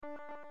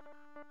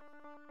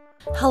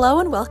Hello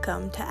and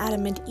welcome to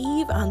Adam and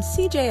Eve on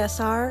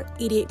CJSR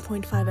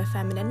 88.5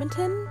 FM in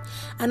Edmonton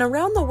and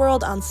around the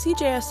world on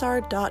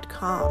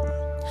CJSR.com.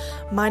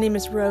 My name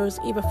is Rose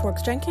Eva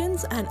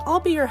Forks-Jenkins and I'll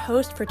be your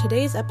host for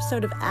today's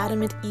episode of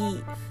Adam and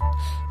Eve.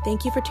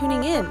 Thank you for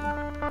tuning in.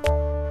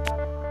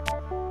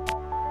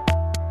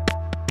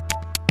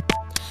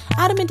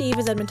 Adam and Eve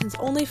is Edmonton's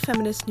only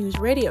feminist news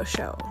radio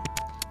show.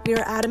 We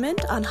are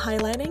adamant on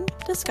highlighting,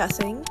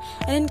 discussing,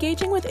 and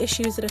engaging with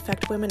issues that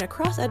affect women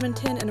across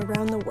Edmonton and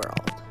around the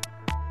world.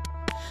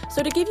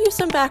 So to give you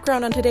some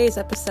background on today's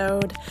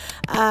episode,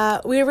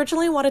 we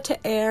originally wanted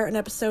to air an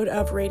episode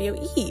of Radio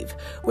Eve,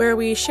 where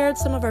we shared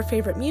some of our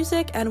favorite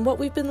music and what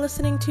we've been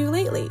listening to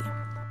lately.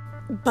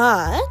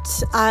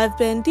 But I've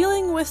been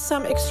dealing with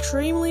some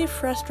extremely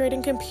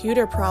frustrating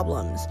computer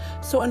problems,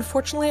 so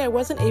unfortunately I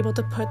wasn't able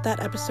to put that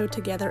episode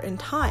together in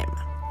time.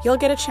 You'll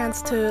get a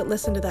chance to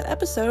listen to that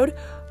episode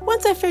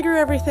once I figure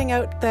everything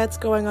out that's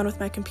going on with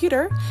my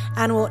computer,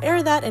 and we'll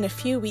air that in a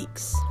few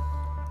weeks.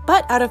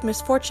 But out of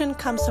misfortune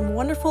comes some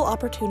wonderful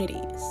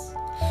opportunities.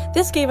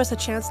 This gave us a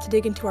chance to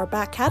dig into our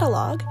back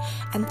catalog,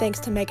 and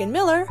thanks to Megan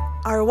Miller,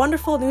 our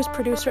wonderful news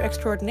producer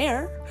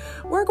extraordinaire,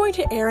 we're going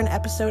to air an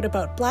episode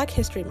about Black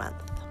History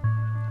Month.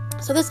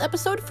 So this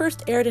episode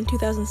first aired in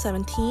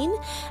 2017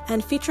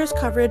 and features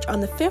coverage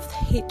on the 5th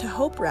Hate to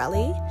Hope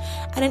rally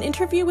and an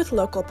interview with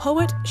local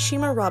poet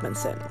Shima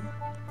Robinson.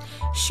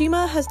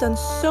 Shima has done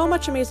so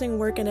much amazing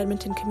work in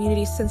Edmonton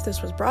community since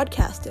this was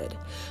broadcasted,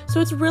 so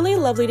it's really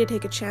lovely to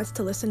take a chance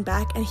to listen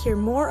back and hear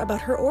more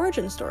about her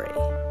origin story.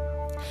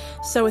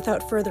 So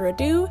without further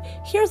ado,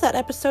 here's that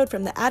episode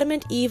from the Adam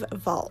and Eve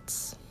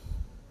Vaults.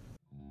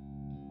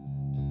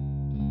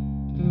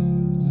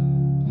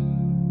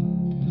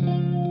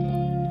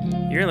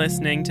 You're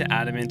listening to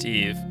Adam and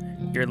Eve,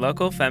 your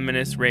local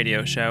feminist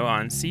radio show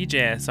on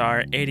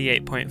CJSR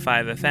 88.5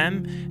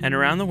 FM and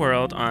around the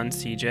world on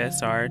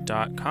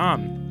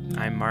CJSR.com.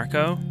 I'm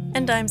Marco.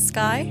 And I'm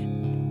Sky.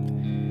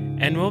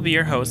 And we'll be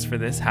your hosts for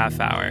this half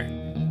hour.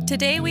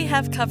 Today we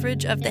have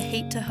coverage of the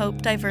Hate to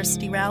Hope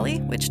Diversity Rally,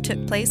 which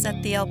took place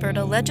at the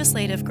Alberta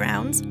Legislative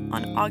Grounds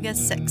on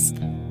August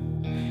 6th.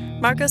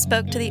 Marco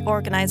spoke to the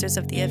organizers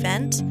of the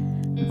event.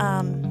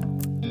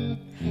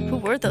 Who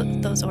were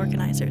those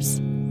organizers?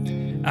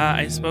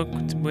 I spoke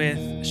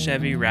with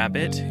Chevy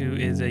Rabbit, who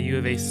is a U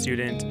of A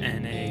student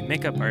and a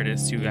makeup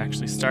artist who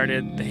actually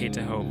started the Hate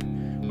to Hope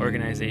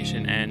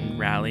organization and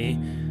rally.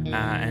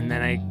 And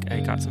then I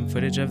got some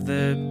footage of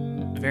the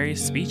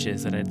various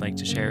speeches that I'd like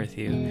to share with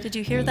you. Did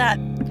you hear that?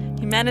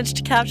 He managed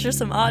to capture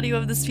some audio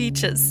of the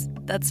speeches.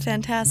 That's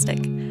fantastic.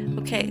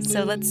 Okay,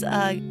 so let's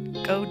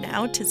go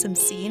now to some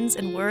scenes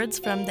and words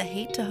from the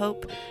Hate to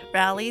Hope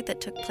rally that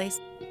took place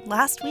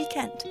last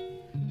weekend.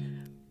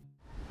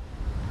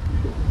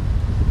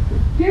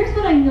 Here's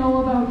what I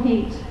know about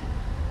hate.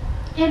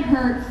 It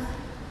hurts.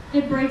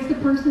 It breaks the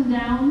person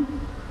down.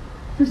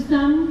 For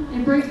some,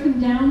 it breaks them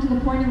down to the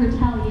point of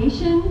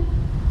retaliation,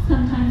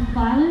 sometimes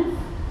violence,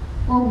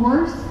 or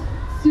worse,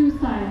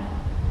 suicide.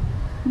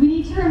 We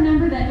need to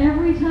remember that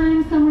every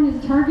time someone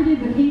is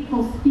targeted with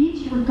hateful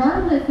speech,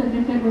 regardless of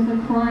if it was a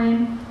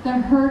crime, the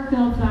hurt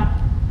builds up.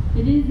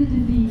 It is a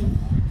disease.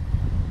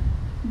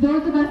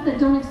 Those of us that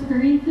don't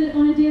experience it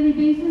on a daily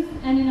basis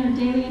and in our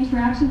daily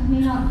interactions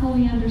may not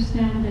fully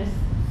understand this.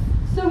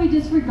 So we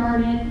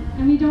disregard it,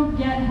 and we don't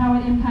get how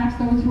it impacts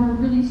those who are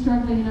really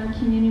struggling in our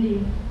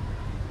community.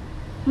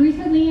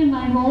 Recently, in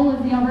my role as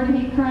the Alberta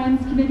Hate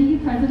Crimes Committee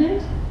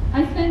President,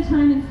 I spent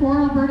time in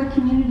 4 Alberta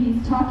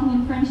communities talking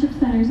in friendship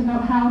centers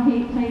about how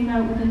hate plays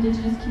out with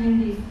Indigenous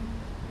communities.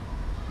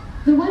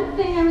 The one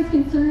thing I was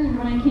concerned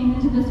when I came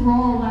into this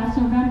role last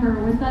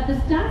November was that the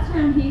stats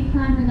around hate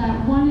crime are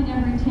that 1 in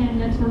every 10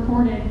 gets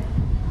reported.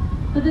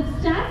 But the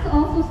stats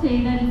also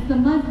say that it's the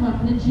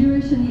Muslim, the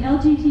Jewish, and the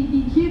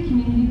LGBTQ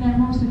community that are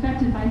most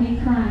affected by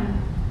hate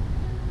crime.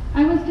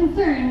 I was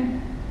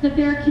concerned that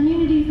there are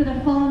communities that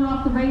have fallen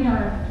off the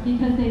radar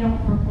because they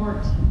don't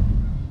report.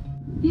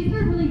 These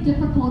are really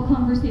difficult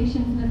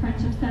conversations in the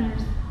friendship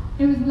centers.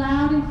 It was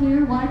loud and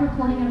clear why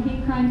reporting of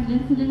hate crimes and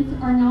incidents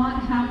are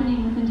not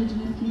happening with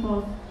Indigenous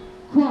peoples.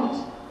 Quote,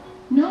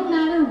 "No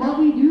matter what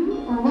we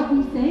do or what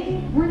we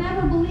say, we're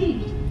never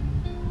believed.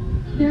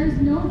 There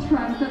is no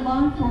trust that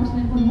law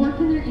enforcement would work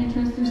in their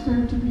interests or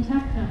serve to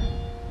protect them."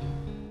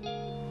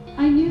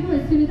 I knew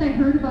as soon as I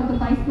heard about the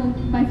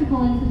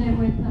bicycle incident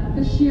with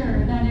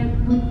Bashir that it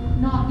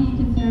would not be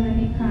considered a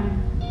hate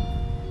crime.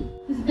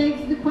 This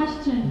begs the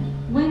question,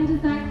 when does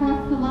that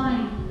cross the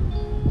line?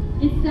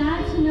 It's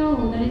sad to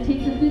know that it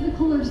takes a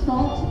physical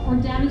assault or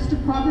damage to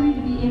property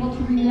to be able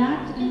to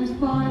react and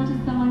respond to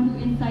someone who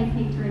incites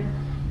hatred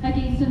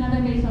against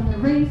another based on their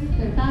race,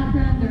 their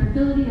background, their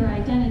ability, or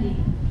identity.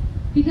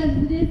 Because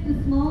it is the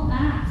small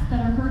acts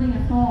that are hurting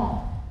us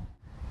all.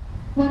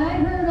 What I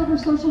heard over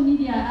social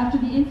media after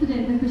the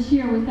incident with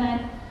Bashir was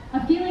that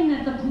a feeling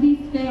that the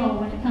police fail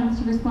when it comes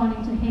to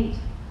responding to hate.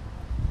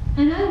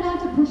 And I want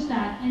to push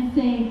that and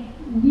say,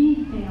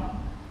 we fail.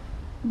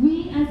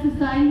 We as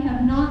society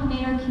have not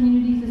made our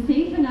communities a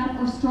safe enough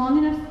or strong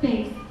enough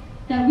space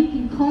that we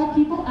can call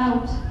people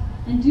out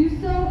and do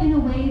so in a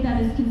way that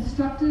is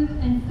constructive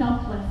and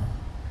selfless.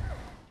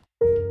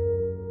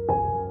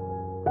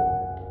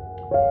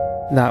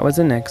 That was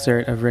an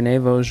excerpt of Renee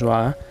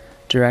Vaugeois,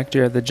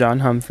 director of the John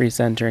Humphrey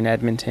Center in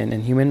Edmonton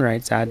and human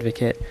rights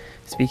advocate,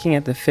 speaking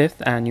at the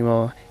 5th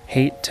annual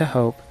Hate to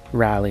Hope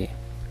rally.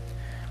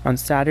 On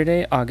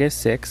Saturday,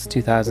 August 6,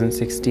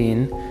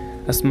 2016,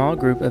 a small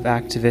group of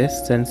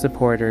activists and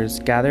supporters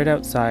gathered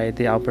outside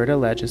the Alberta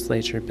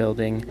Legislature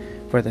building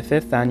for the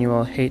 5th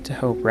annual Hate to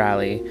Hope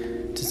rally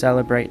to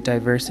celebrate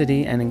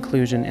diversity and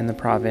inclusion in the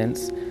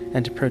province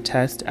and to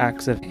protest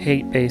acts of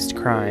hate-based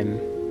crime.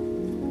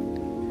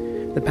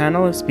 The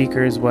panel of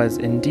speakers was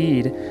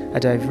indeed a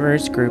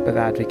diverse group of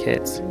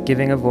advocates,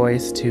 giving a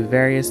voice to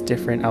various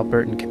different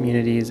Albertan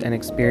communities and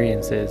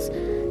experiences,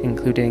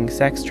 including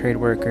sex trade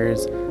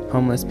workers,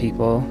 homeless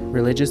people,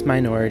 religious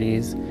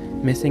minorities,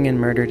 missing and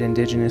murdered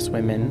Indigenous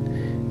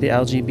women, the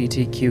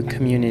LGBTQ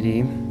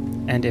community,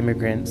 and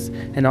immigrants,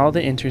 and all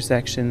the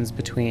intersections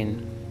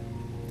between.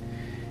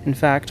 In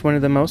fact, one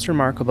of the most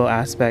remarkable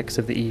aspects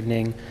of the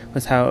evening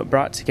was how it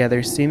brought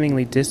together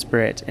seemingly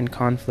disparate and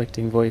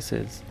conflicting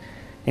voices,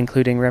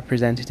 including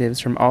representatives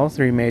from all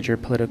three major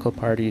political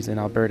parties in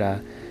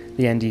Alberta,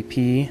 the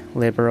NDP,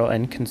 Liberal,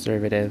 and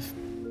Conservative.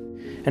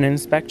 An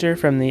inspector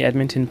from the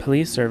Edmonton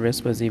Police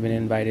Service was even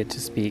invited to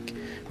speak,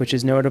 which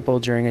is notable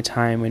during a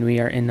time when we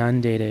are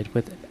inundated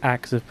with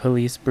acts of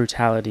police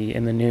brutality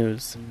in the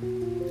news.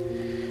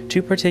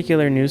 Two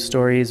particular news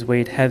stories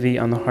weighed heavy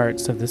on the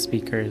hearts of the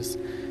speakers,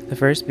 the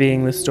first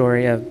being the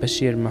story of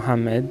Bashir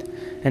Mohammed,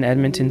 an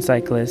Edmonton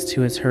cyclist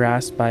who was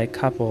harassed by a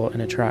couple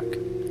in a truck.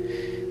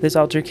 This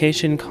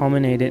altercation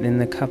culminated in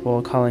the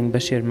couple calling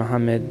Bashir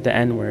Mohammed the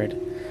N-word.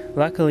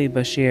 Luckily,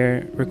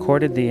 Bashir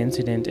recorded the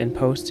incident and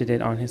posted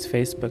it on his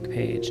Facebook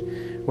page,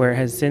 where it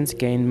has since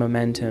gained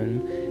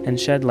momentum and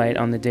shed light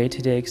on the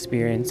day-to-day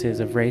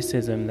experiences of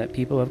racism that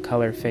people of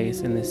color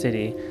face in the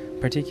city,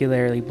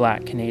 particularly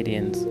Black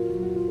Canadians.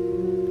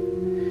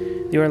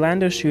 The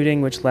Orlando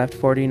shooting, which left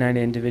 49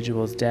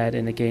 individuals dead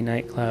in a gay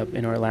nightclub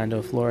in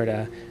Orlando,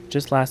 Florida,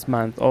 just last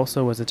month,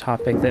 also was a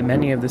topic that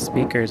many of the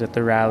speakers at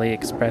the rally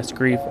expressed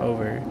grief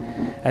over,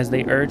 as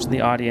they urged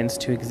the audience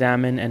to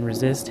examine and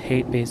resist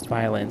hate-based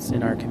violence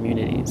in our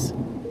communities.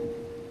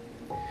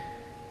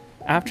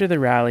 After the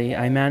rally,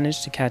 I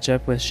managed to catch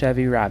up with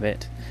Chevy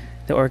Rabbit,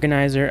 the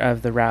organizer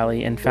of the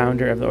rally and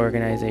founder of the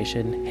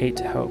organization Hate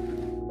to Hope.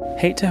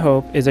 Hate to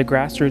Hope is a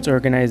grassroots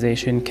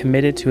organization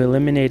committed to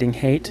eliminating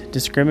hate,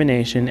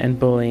 discrimination, and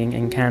bullying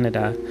in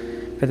Canada.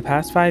 For the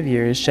past 5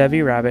 years,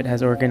 Chevy Rabbit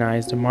has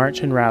organized a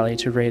march and rally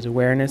to raise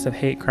awareness of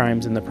hate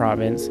crimes in the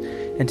province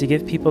and to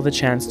give people the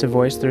chance to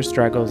voice their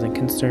struggles and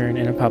concern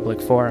in a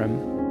public forum.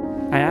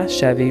 I asked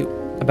Chevy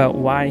about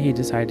why he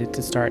decided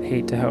to start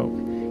Hate to Hope.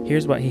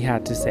 Here's what he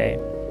had to say.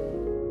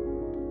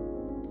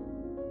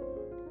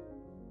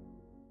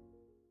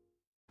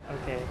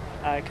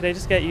 Could I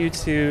just get you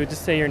to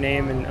just say your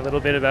name and a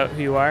little bit about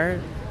who you are?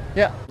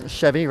 Yeah,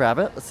 Chevy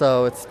Rabbit,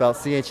 so it's spelled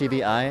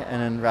Chevi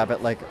and then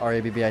Rabbit like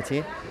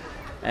Rabbit.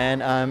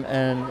 And I'm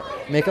a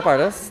makeup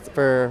artist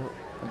a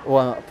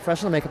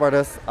professional makeup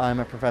artist. I'm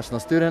a professional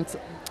student,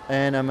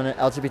 and I'm an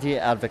LGBT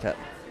advocate.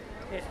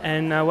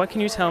 And what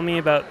can you tell me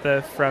about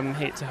the From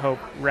Hate to Hope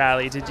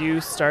rally? Did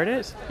you start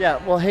it? Yeah,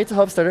 well, Hate to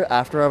Hope started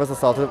after I was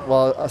assaulted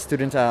while a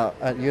student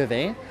at U of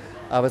A.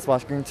 I was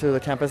walking to the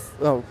campus,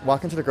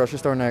 walking to the grocery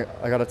store, and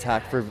I got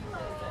attacked for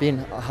being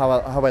how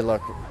I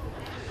look.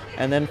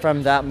 And then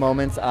from that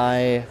moment,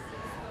 I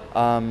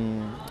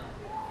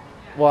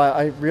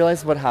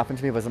realized what happened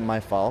to me wasn't my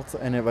fault,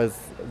 and it was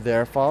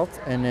their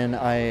fault. And then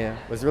I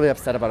was really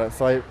upset about it,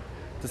 so I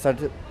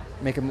decided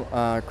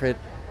to create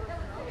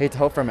Hate to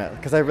Hope from it,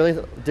 because I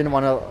really didn't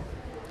want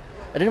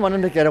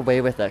them to get away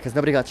with it, because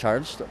nobody got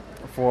charged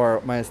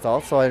for my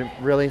assault. So I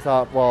really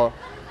thought, well,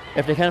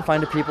 if they can't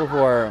find the people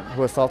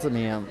who assaulted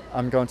me,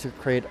 I'm going to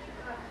create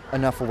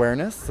enough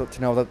awareness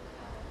to know that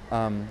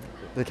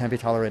they can't be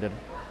tolerated.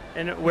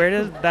 And where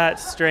does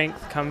that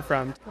strength come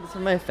from? It's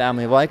from my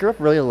family. Well, I grew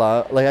up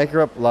I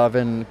grew up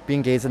loving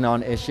being gay is a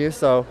non-issue.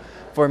 So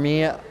for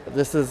me,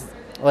 this is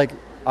like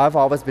I've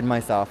always been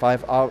myself.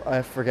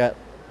 I forget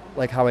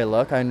like how I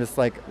look. I'm just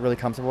like really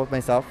comfortable with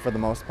myself for the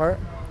most part.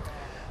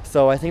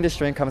 So I think the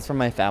strength comes from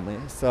my family.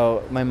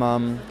 So my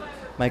mom,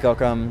 my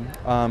Gokam,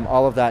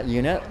 all of that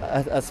unit,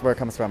 that's where it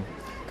comes from.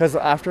 Because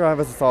after I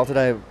was assaulted,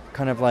 I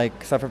kind of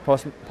like suffered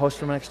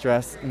post-traumatic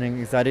stress and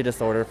anxiety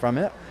disorder from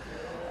it.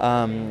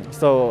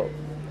 So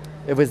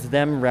it was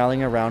them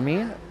rallying around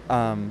me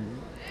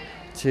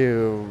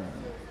to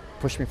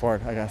push me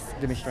forward, I guess,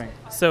 give me strength.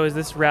 So is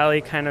this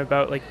rally kind of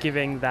about like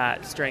giving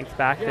that strength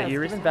back that you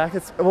received? Back.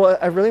 Well,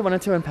 I really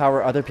wanted to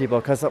empower other people,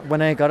 because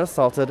when I got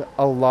assaulted,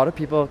 a lot of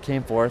people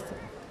came forth,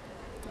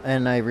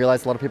 and I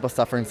realized a lot of people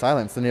suffer in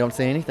silence and they don't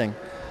say anything.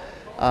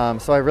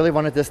 So I really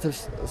wanted this to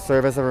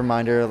serve as a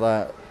reminder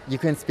that you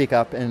can speak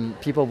up and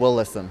people will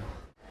listen.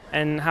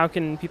 And how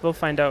can people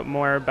find out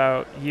more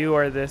about you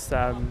or this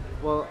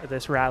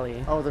this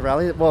rally? Oh, the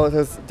rally? Well, it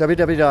was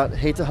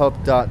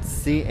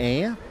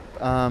www.hatetohope.ca,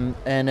 and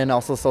then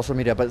also social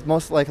media, but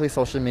most likely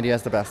social media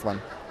is the best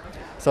one.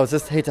 So it's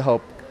just Hate to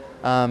Hope.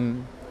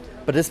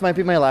 But this might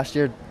be my last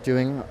year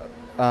doing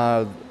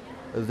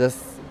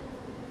this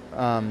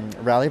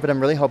rally, but I'm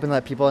really hoping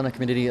that people in the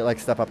community like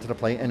step up to the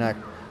plate and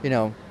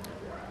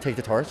take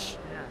the torch.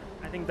 Yeah,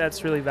 I think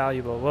that's really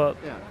valuable. Well,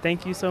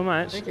 Thank you so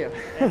much. Thank you.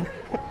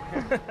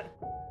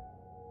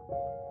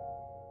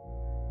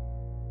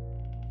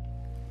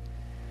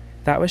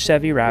 That was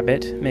Chevy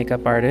Rabbit,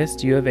 makeup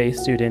artist, U of A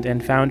student,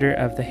 and founder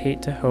of the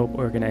Hate to Hope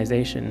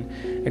organization,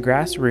 a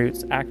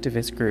grassroots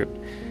activist group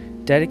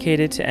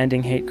dedicated to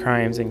ending hate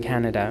crimes in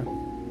Canada.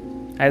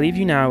 I leave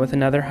you now with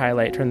another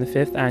highlight from the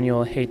 5th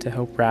annual Hate to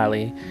Hope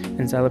rally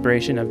in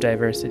celebration of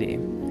diversity.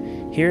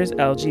 Here's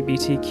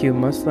LGBTQ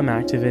Muslim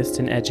activist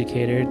and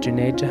educator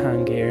Junaid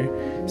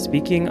Jahangir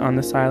speaking on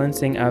the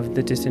silencing of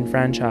the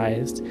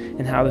disenfranchised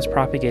and how this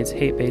propagates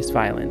hate-based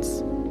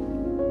violence.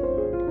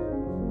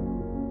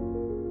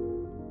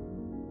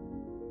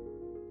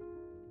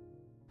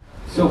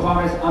 So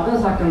far as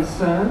others are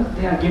concerned,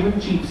 they are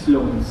given cheap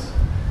slogans.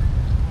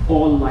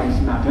 All lives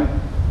matter,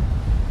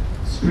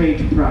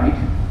 straight pride,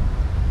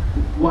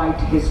 White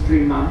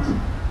History Month,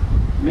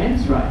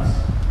 men's rights.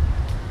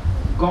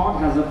 God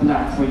has a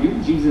plan for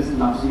you, Jesus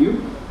loves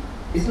you.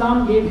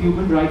 Islam gave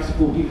human rights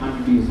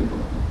 1400 years ago.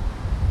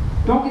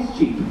 Talk is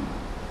cheap.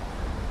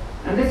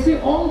 And they say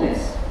all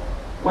this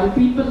while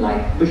people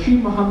like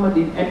Bashir Muhammad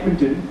in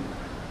Edmonton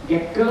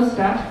get cursed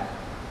at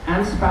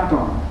and spat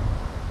on,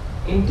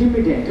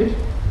 intimidated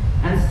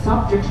and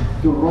subject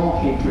to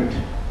raw hatred.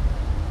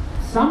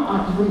 Some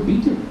are even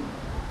beaten,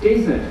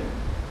 tasered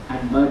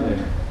and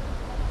murdered.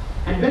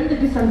 And when the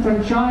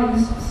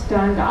disenfranchised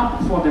stand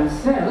up for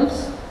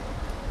themselves,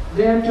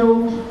 they are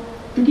told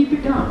to keep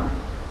it down,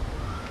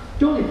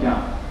 tone it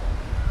down.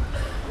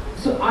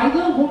 So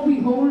either what we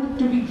hold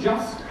to be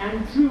just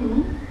and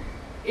true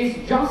is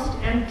just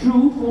and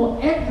true for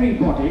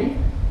everybody,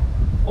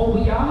 or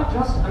we are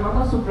just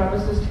another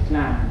supremacist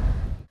clan.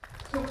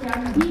 So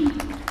can we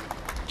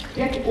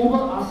get over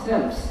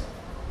ourselves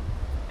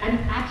and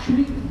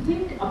actually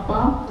think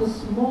about the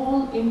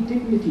small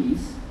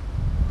indignities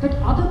that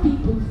other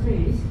people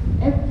face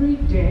every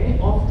day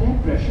of their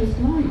precious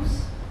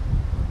lives?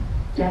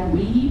 Can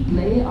we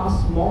play our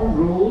small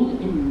role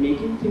in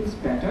making things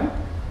better,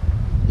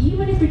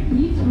 even if it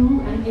be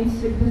through an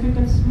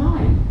insignificant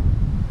smile,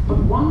 but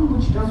one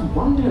which does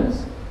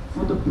wonders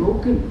for the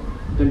broken,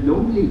 the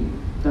lonely,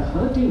 the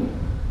hurting,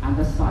 and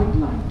the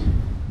sidelined?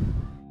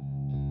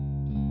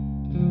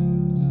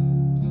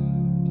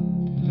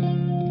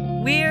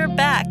 We're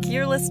back.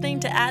 You're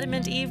listening to Adam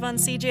and Eve on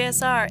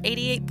CJSR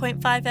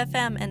 88.5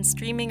 FM and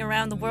streaming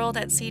around the world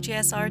at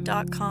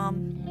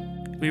cjsr.com.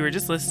 We were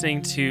just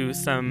listening to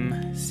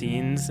some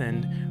scenes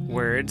and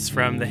words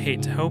from the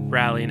Hate to Hope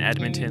rally in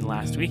Edmonton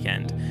last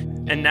weekend.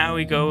 And now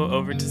we go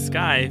over to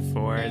Sky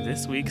for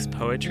this week's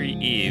Poetry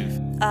Eve.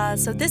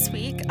 So this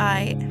week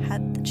I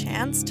had the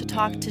chance to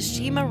talk to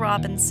Shima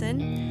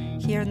Robinson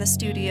here in the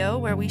studio,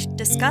 where we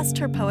discussed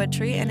her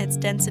poetry and its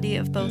density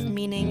of both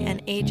meaning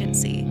and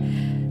agency.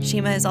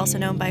 Shima is also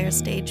known by her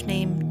stage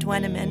name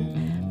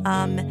Dweneman,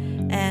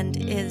 and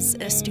is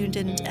a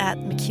student at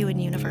MacEwan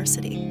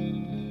University.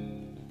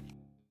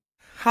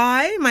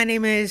 Hi, my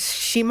name is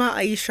Shima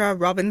Aisha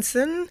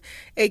Robinson,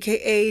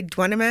 aka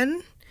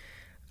Dweneman.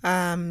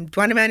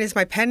 Dweneman is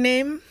my pen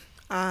name,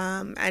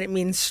 and it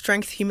means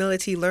strength,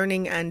 humility,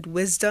 learning, and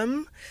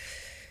wisdom.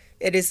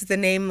 It is the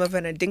name of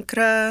an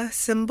Adinkra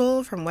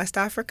symbol from West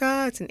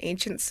Africa. It's an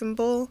ancient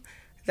symbol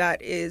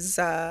that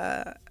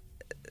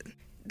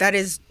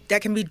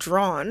can be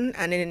drawn,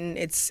 and in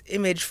its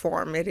image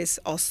form, it is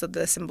also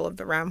the symbol of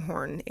the ram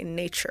horn in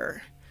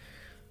nature.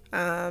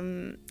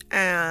 And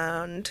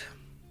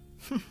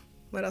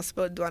what else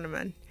about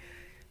Dweneman?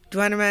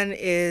 Dweneman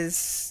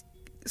is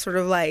sort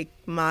of like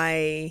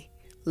my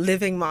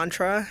living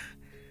mantra.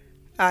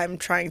 I'm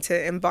trying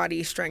to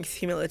embody strength,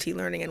 humility,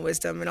 learning, and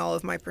wisdom in all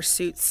of my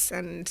pursuits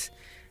and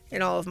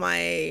in all of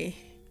my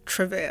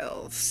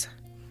travails.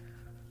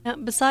 Now,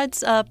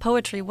 besides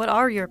poetry, what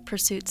are your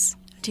pursuits?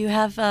 Do you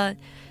have,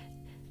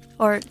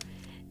 or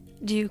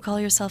do you call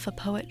yourself a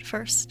poet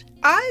first?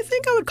 I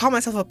think I would call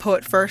myself a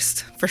poet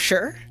first, for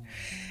sure.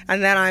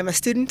 And then I'm a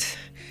student.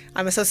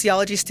 I'm a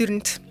sociology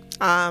student.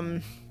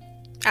 Not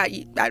at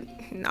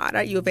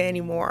U of A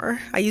anymore.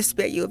 I used to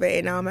be at U of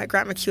A. Now I'm at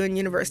Grant MacEwan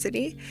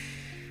University.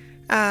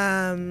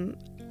 I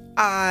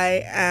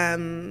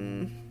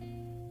am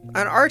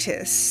an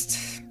artist.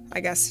 I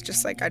guess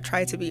just like I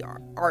try to be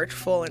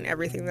artful in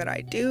everything that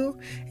I do,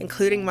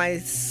 including my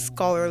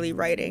scholarly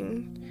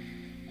writing.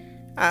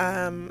 What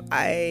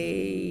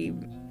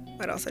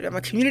else I do? I'm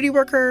a community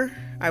worker.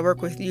 I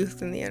work with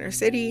youth in the inner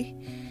city,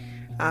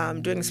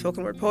 doing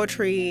spoken word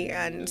poetry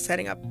and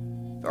setting up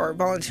or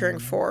volunteering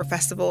for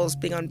festivals,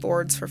 being on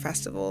boards for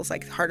festivals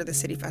like Heart of the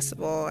City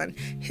Festival and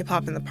Hip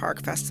Hop in the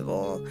Park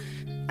Festival.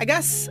 I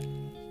guess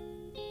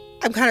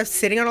I'm kind of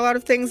sitting on a lot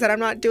of things that I'm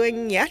not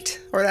doing yet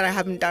or that I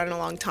haven't done in a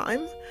long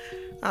time.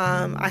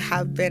 I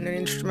have been an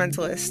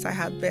instrumentalist. I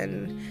have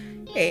been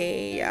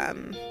a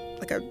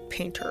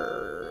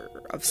painter,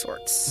 of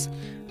sorts.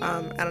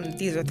 And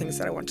these are things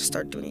that I want to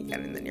start doing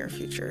again in the near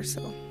future.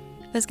 So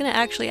I was going to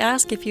actually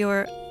ask if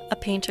you're a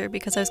painter,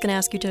 because I was going to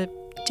ask you to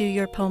do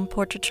your poem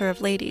Portraiture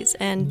of Ladies,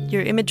 and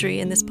your imagery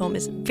in this poem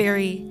is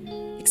very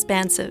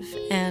expansive,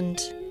 and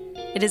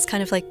it is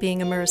kind of like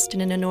being immersed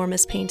in an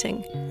enormous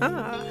painting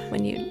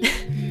when you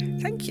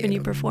thank you. when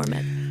you perform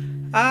it.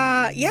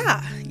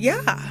 Yeah,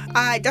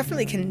 I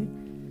definitely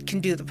can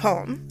do the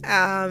poem.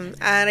 And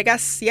I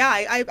guess,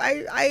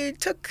 I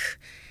took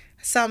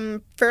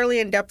some fairly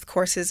in-depth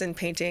courses in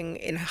painting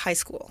in high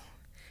school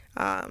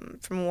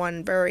from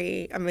one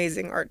very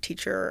amazing art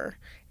teacher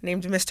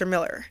named Mr.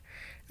 Miller.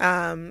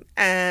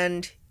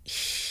 And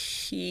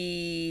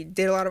he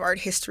did a lot of art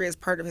history as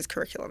part of his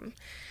curriculum.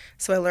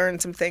 So I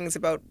learned some things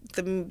about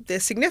the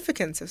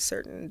significance of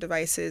certain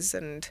devices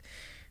and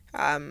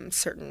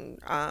certain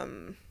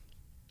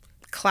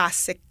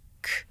classic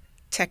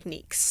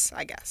techniques,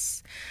 I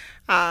guess.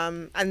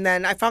 And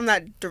then I found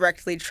that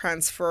directly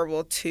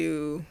transferable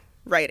to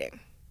writing,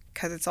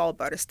 because it's all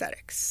about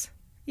aesthetics.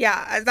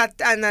 Yeah,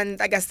 and then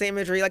I guess the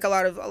imagery, like a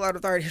lot of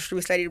the art history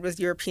we studied was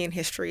European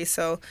history.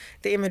 So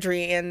the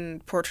imagery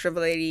in Portrait of a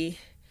Lady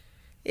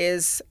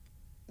is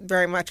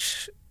very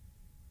much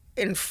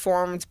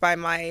informed by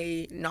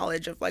my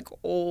knowledge of like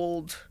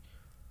old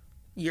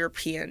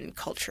European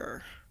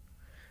culture,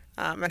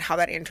 and how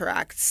that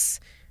interacts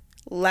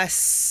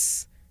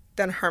less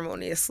than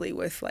harmoniously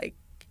with like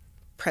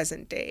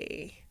present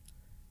day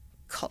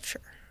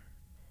culture.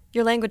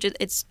 Your language,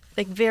 it's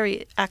like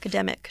very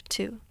academic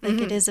too. Like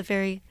it is a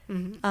very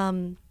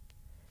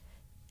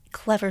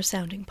clever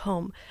sounding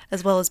poem,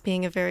 as well as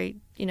being a very,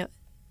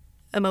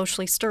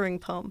 emotionally stirring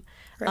poem.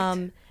 Right.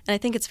 And I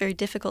think it's very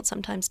difficult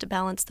sometimes to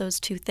balance those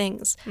two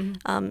things,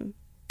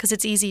 because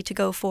it's easy to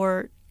go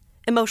for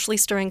emotionally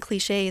stirring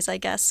cliches, I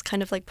guess,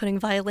 kind of like putting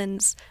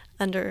violins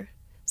under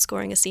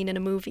scoring a scene in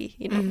a movie,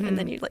 and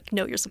then you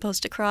you're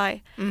supposed to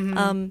cry.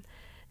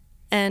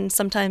 And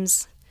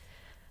sometimes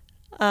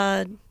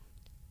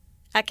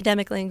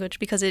academic language,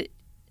 because it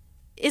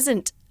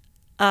isn't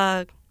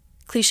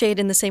cliched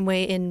in the same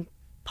way in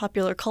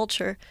popular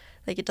culture,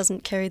 like it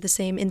doesn't carry the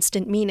same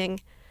instant meaning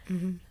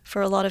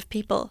for a lot of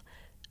people.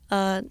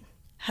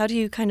 How do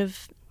you kind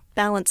of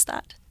balance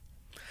that?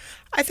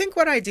 I think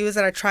what I do is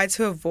that I try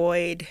to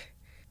avoid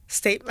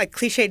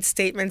cliched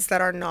statements that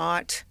are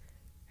not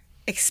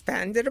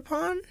expanded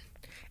upon.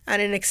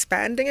 And in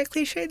expanding a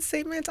cliched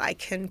statement, I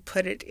can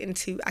put it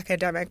into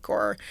academic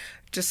or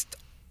just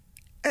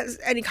as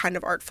any kind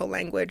of artful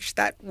language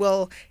that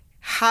will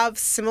have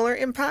similar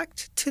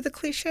impact to the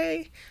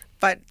cliche,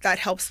 but that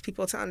helps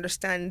people to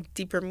understand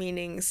deeper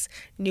meanings,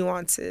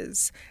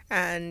 nuances,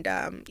 and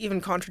even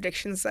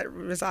contradictions that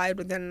reside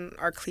within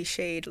our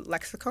cliched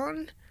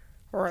lexicon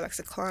or our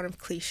lexicon of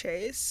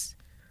cliches.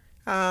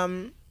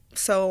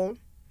 So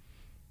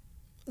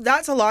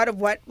that's a lot of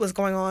what was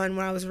going on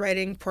when I was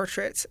writing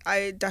portraits.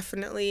 I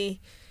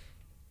definitely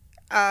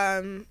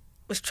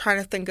was trying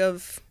to think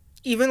of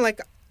even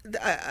like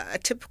a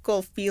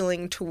typical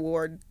feeling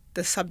toward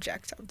the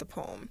subject of the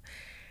poem.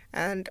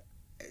 And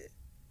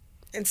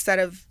instead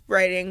of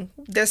writing,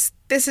 this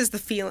is the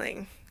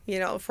feeling,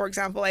 for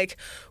example, like,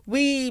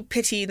 we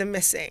pity the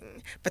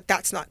missing, but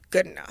that's not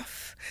good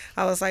enough.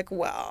 I was like,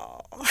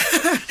 well,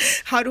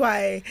 how do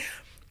I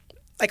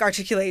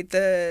articulate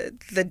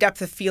the depth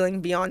of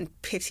feeling beyond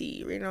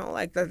pity,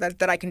 like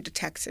that I can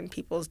detect in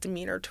people's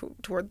demeanor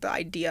toward the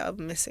idea of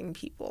missing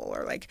people,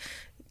 or like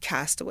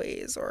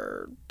castaways,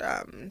 or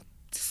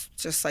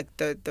just like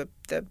the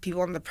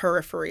people on the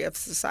periphery of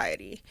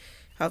society,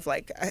 of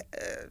like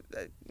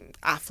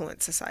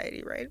affluent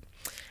society, right?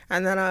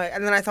 And then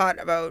I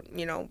thought about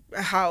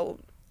how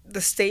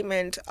the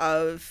statement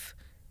of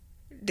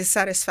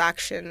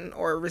dissatisfaction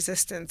or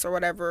resistance or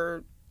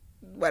whatever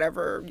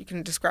you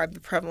can describe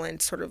the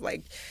prevalent sort of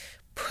like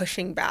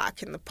pushing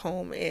back in the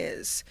poem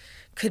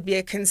could be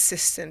a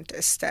consistent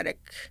aesthetic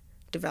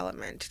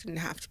development. It didn't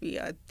have to be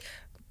a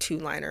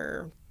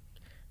two-liner,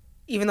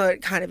 even though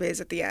it kind of is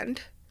at the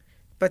end.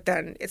 But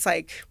then it's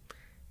like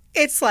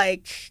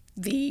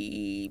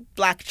the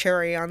black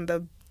cherry on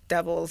the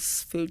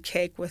devil's food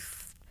cake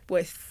with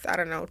I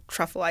don't know,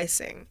 truffle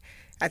icing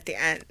at the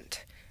end.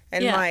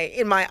 And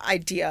in my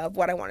idea of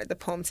what I wanted the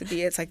poem to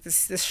be, it's like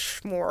this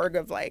smorg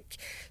of like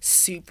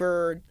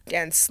super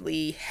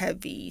densely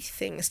heavy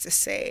things to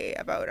say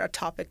about a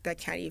topic that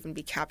can't even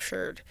be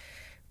captured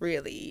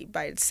really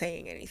by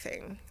saying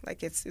anything.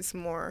 Like it's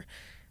more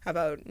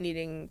about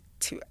needing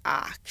to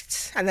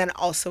act, and then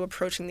also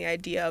approaching the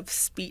idea of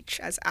speech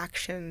as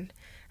action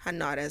and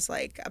not as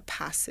like a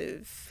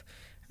passive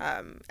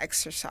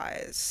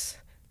exercise.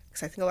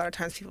 Because I think a lot of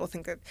times people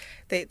think that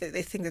they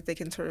think that they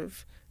can sort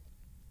of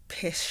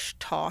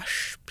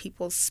pish-tosh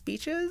people's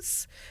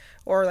speeches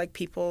or like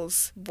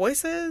people's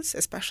voices,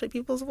 especially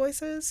people's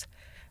voices,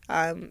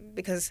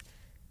 because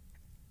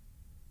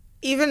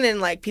even in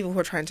like people who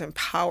are trying to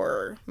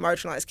empower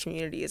marginalized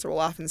communities will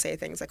often say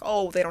things like,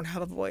 oh, they don't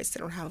have a voice,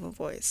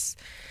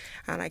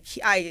 and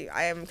I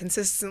am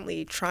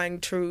consistently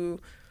trying to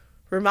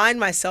remind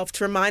myself,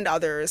 to remind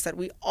others that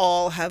we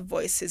all have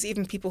voices,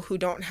 even people who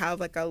don't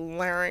have like a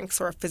larynx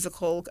or a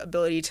physical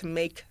ability to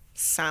make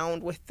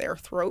sound with their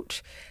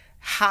throat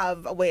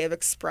have a way of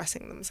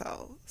expressing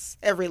themselves.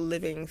 Every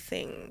living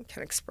thing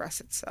can express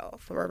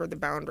itself, wherever the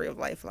boundary of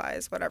life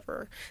lies,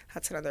 whatever.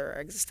 That's another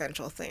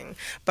existential thing.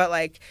 But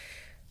like,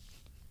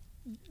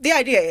 the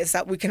idea is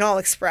that we can all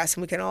express,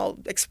 and we can all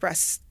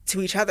express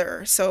to each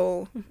other.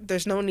 So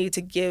there's no need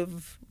to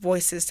give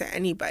voices to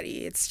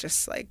anybody. It's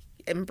just like,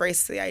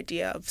 embrace the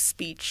idea of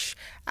speech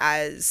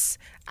as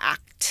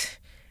act.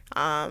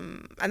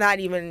 And that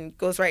even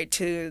goes right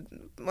to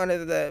one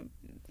of the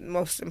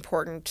most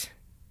important,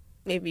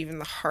 maybe even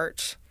the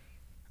heart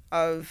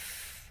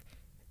of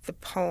the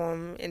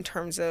poem in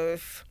terms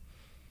of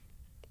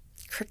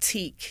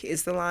critique,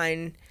 is the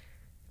line,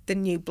 "The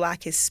new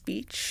black is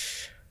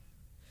speech."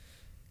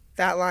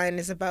 That line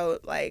is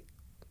about like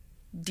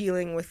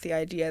dealing with the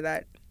idea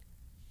that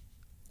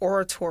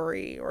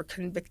oratory or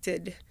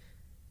convicted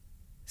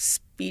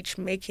speech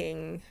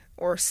making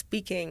or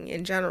speaking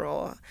in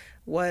general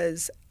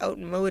was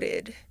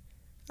outmoded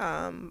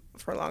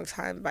for a long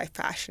time by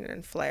fashion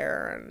and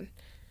flair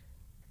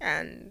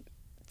and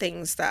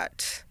things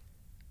that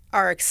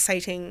are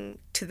exciting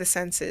to the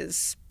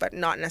senses but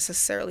not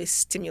necessarily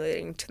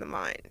stimulating to the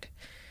mind.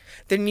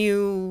 The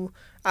new,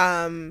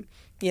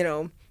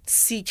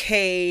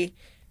 CK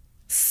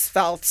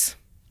svelte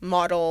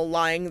model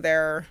lying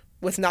there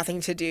with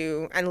nothing to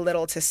do and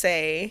little to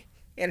say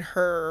in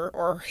her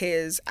or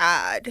his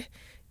ad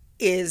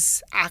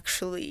is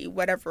actually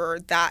whatever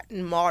that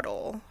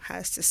model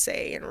has to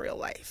say in real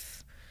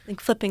life.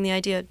 Like flipping the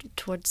idea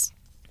towards,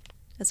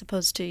 as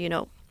opposed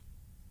to,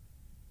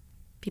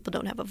 people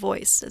don't have a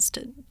voice, as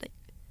to like,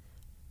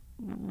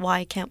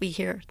 why can't we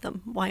hear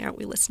them? Why aren't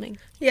we listening?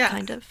 Yeah.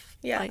 Kind of.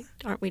 Yeah. Why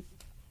aren't we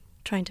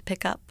trying to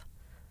pick up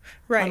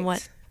Right. on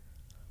what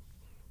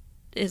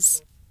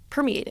is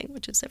permeating,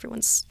 which is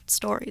everyone's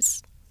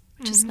stories,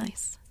 which is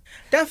nice.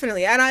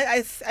 Definitely. And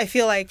I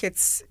feel like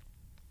it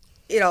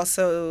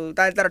also,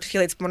 that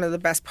articulates one of the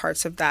best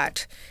parts of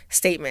that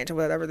statement,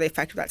 whatever the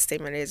effect of that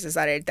statement is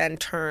that it then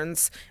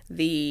turns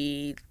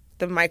the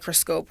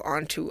microscope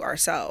onto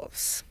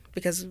ourselves,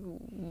 because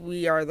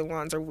we are the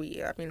ones,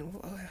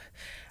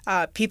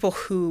 people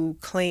who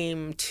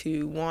claim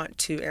to want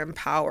to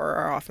empower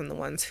are often the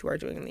ones who are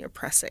doing the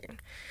oppressing.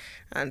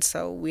 And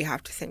so we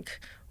have to think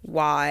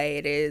why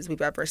it is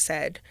we've ever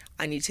said,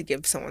 I need to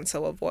give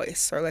so-and-so a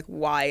voice, or like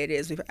why it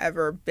is we've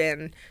ever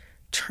been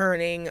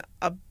turning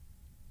a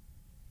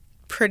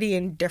pretty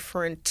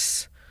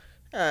indifferent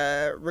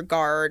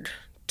regard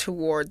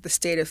toward the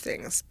state of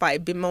things by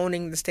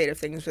bemoaning the state of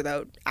things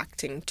without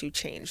acting to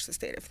change the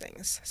state of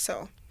things.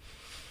 So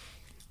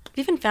I've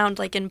even found,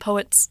 like, in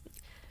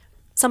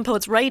some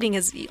poets' writing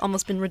has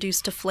almost been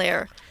reduced to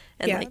flair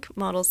and like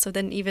models. So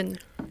then even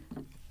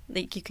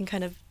like you can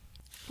kind of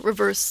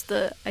reverse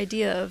the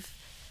idea of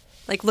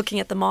like looking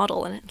at the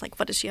model and like,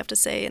 what does she have to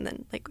say? And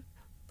then like,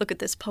 look at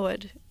this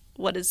poet.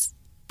 What is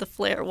the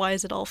flair? Why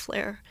is it all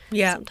flair?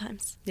 Yeah.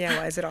 Sometimes. Yeah.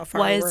 Why is it all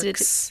fireworks? Why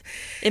is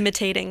it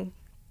imitating?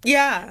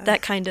 Yeah.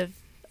 That kind of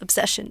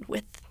obsession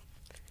with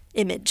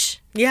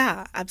image.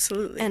 Yeah.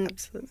 Absolutely. And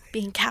absolutely.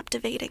 being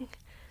captivating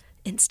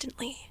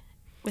instantly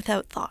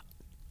without thought.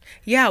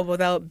 Yeah,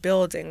 without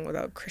building,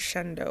 without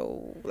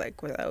crescendo,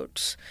 like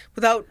without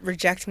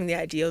rejecting the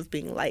idea of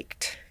being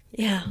liked.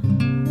 Yeah.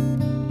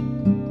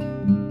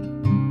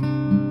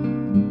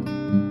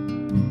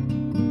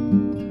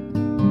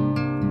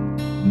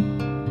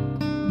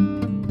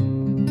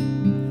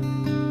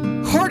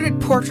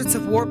 Hoarded portraits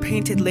of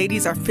war-painted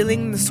ladies are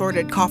filling the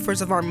sordid coffers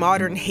of our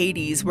modern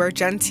Hades, where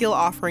genteel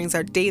offerings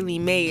are daily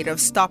made of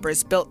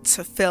stoppers built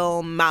to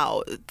fill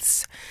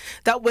mouths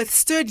that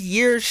withstood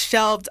years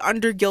shelved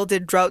under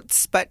gilded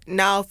droughts, but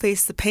now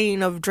face the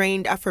pain of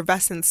drained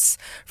effervescence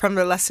from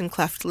their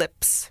lesson-cleft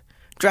lips,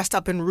 dressed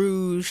up in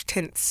rouge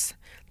tints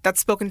that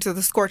spoke into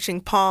the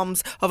scorching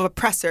palms of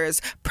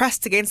oppressors,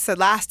 pressed against their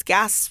last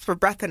gasps for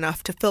breath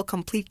enough to fill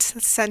complete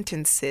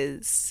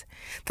sentences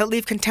that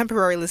leave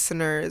contemporary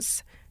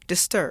listeners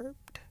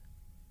disturbed,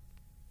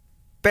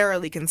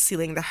 barely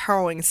concealing the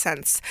harrowing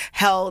sense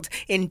held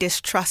in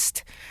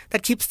distrust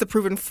that keeps the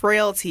proven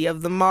frailty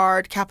of the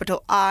marred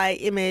capital I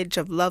image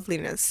of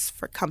loveliness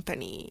for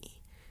company.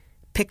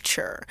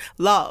 Picture,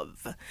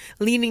 love,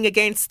 leaning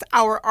against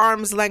our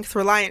arm's length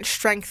reliant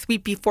strength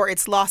weep before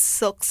its lost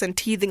silks and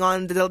teething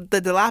on the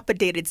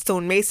dilapidated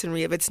stone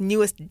masonry of its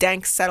newest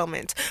dank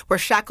settlement, where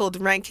shackled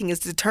ranking is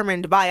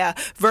determined by a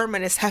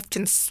verminous heft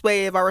and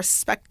sway of our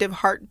respective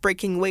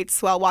heart-breaking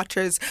weights, while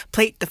watchers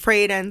plait the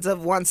frayed ends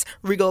of once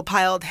regal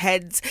piled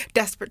heads,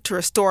 desperate to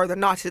restore the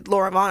knotted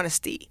lore of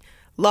honesty,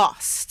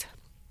 lost.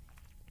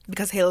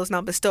 Because halos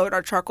now bestowed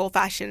our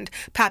charcoal-fashioned,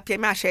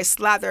 papier-mâché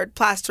slathered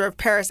plaster of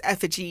Paris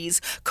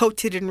effigies,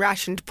 coated in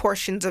rationed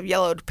portions of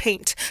yellowed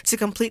paint, to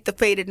complete the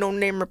faded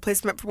no-name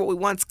replacement for what we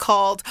once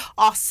called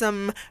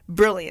awesome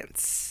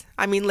brilliance.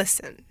 I mean,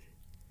 listen.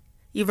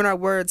 Even our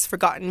words'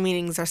 forgotten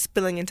meanings are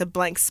spilling into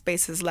blank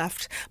spaces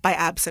left by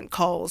absent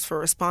calls for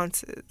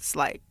responses,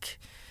 like,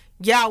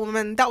 Yeah,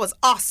 woman, that was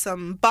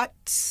awesome,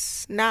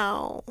 but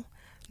now...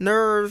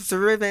 Nerves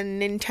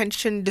riven,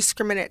 intention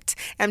discriminate,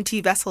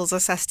 empty vessels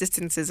assess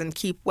distances and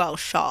keep well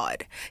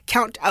shod.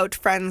 Count out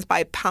friends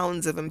by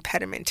pounds of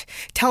impediment.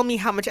 Tell me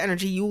how much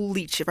energy you'll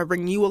leach if I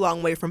bring you a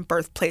long way from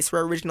birthplace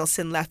where original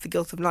sin left the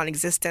guilt of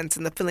non-existence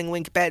and the filling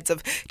wink beds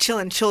of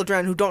chillin'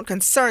 children who don't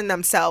concern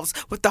themselves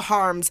with the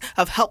harms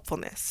of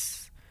helpfulness.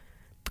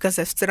 Because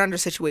I've stood under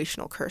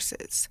situational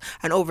curses,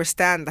 and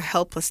overstand the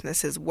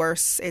helplessness is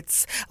worse.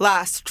 It's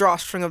last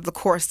drawstring of the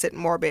corset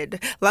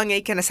morbid, lung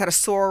ache and a set of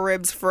sore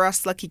ribs for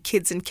us lucky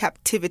kids in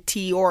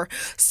captivity, or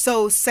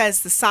so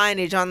says the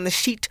signage on the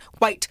sheet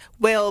white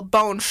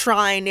whalebone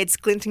shrine, its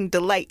glinting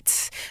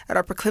delight at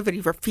our proclivity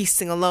for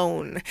feasting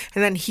alone,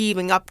 and then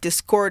heaving up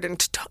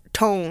discordant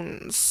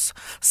tones,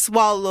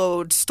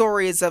 swallowed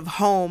stories of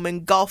home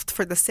engulfed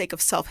for the sake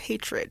of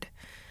self-hatred.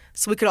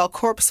 So we could all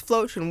corpse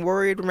float in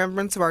worried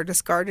remembrance of our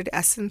discarded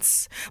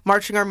essence,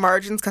 marching our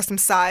margins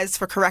custom-sized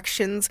for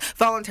corrections,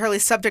 voluntarily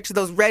subject to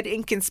those red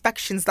ink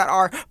inspections that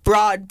are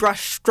broad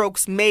brush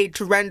strokes made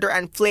to render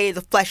and flay the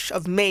flesh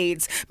of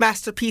maids,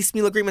 masterpiece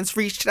meal agreements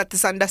reached at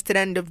this undusted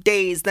end of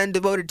days, then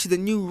devoted to the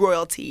new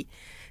royalty.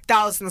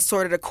 Thousands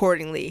sorted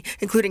accordingly,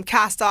 including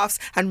cast-offs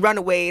and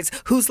runaways,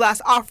 whose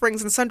last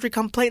offerings and sundry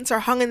complaints are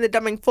hung in the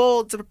dumbing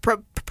folds of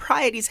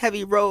propriety's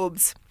heavy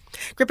robes.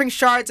 Gripping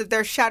shards of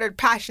their shattered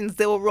passions,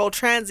 they will roll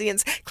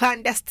transients,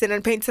 clandestine,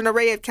 and paint an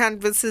array of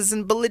canvases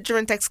and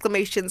belligerent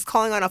exclamations,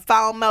 calling on a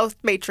foul-mouthed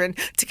matron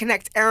to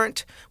connect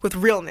errant with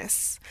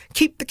realness.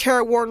 Keep the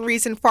careworn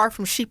reason far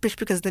from sheepish,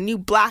 because the new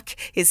black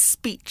is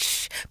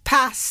speech.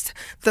 Past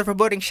the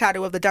foreboding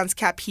shadow of the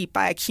dunce-cap heap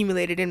I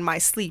accumulated in my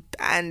sleep,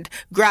 and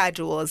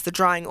gradual as the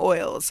drying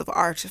oils of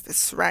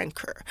artifice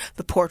rancor,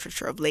 the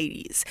portraiture of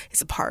ladies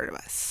is a part of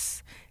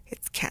us.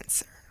 It's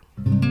cancer.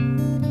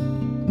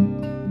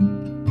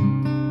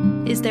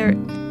 Is there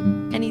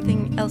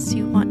anything else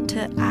you want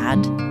to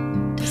add,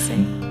 to say?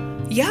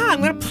 Yeah, I'm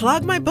going to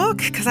plug my book,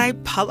 because I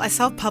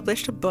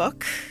self-published a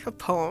book of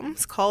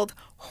poems called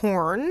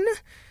Horn,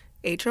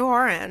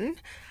 Horn,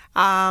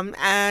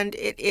 and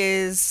it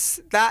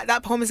is,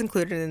 that poem is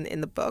included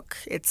in the book.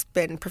 It's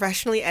been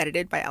professionally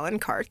edited by Ellen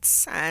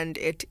Kartz, and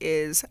it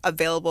is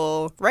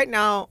available right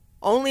now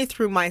only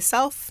through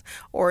myself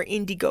or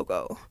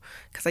Indiegogo,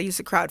 because I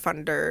used a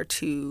crowdfunder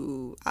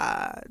to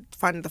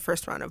fund the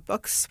first round of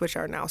books, which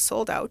are now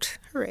sold out.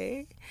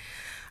 Hooray.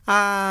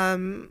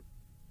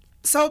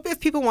 So if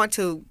people want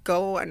to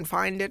go and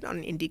find it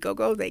on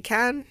Indiegogo, they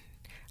can.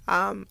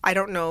 I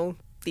don't know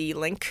the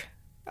link,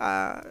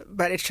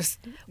 but it's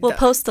just... We'll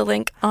post the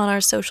link on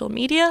our social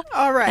media.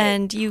 All right.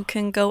 And you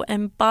can go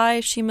and buy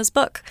Shima's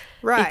book.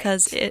 Right.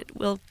 Because it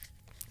will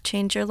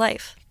change your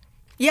life.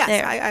 Yes,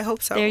 I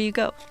hope so. There you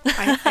go.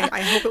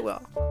 I hope it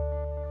will.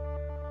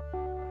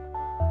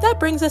 That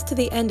brings us to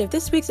the end of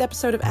this week's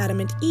episode of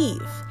Adamant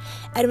Eve,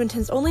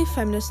 Edmonton's only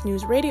feminist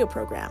news radio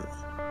program.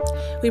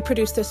 We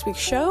produced this week's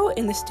show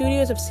in the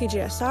studios of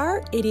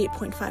CJSR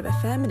 88.5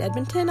 FM in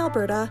Edmonton,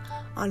 Alberta,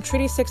 on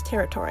Treaty 6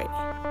 territory.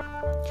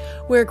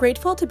 We're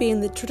grateful to be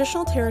in the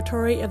traditional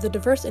territory of the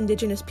diverse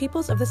Indigenous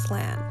peoples of this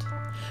land.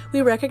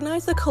 We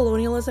recognize that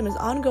colonialism is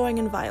ongoing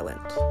and violent.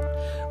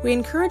 We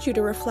encourage you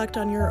to reflect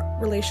on your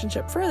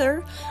relationship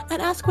further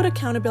and ask what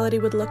accountability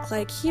would look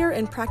like here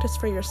in practice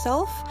for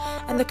yourself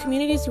and the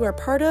communities you are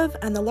part of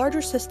and the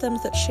larger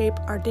systems that shape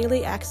our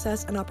daily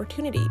access and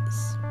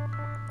opportunities.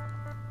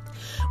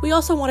 We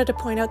also wanted to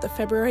point out that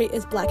February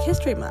is Black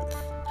History Month,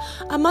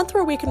 a month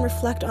where we can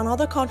reflect on all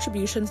the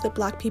contributions that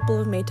Black people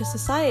have made to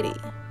society.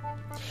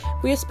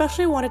 We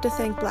especially wanted to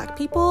thank Black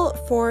people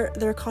for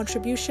their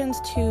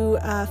contributions to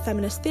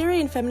feminist theory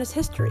and feminist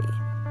history.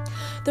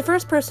 The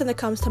first person that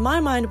comes to my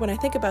mind when I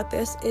think about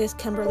this is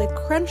Kimberly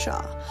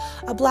Crenshaw,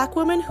 a Black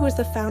woman who is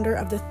the founder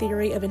of the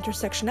theory of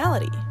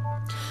intersectionality.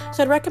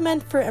 So I'd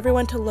recommend for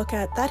everyone to look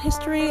at that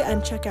history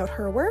and check out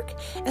her work,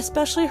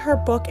 especially her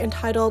book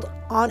entitled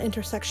On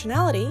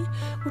Intersectionality,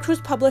 which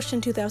was published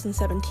in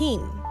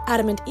 2017.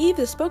 Adamant Eve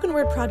is a spoken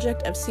word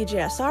project of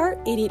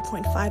CJSR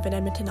 88.5 in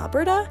Edmonton,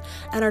 Alberta,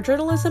 and our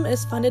journalism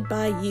is funded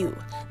by you,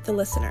 the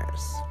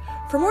listeners.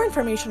 For more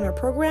information on our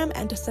program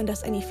and to send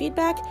us any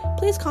feedback,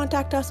 please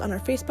contact us on our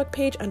Facebook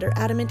page under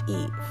Adamant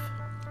Eve.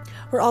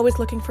 We're always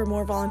looking for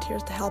more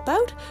volunteers to help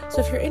out,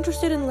 so if you're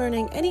interested in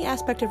learning any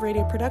aspect of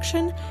radio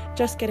production,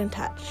 just get in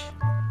touch.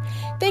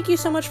 Thank you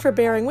so much for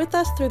bearing with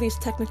us through these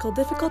technical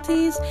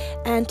difficulties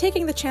and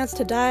taking the chance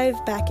to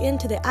dive back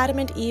into the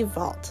Adamant Eve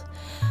vault.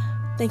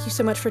 Thank you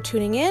so much for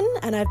tuning in,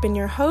 and I've been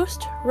your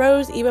host,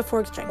 Rose Eva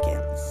Forbes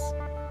Jenkins.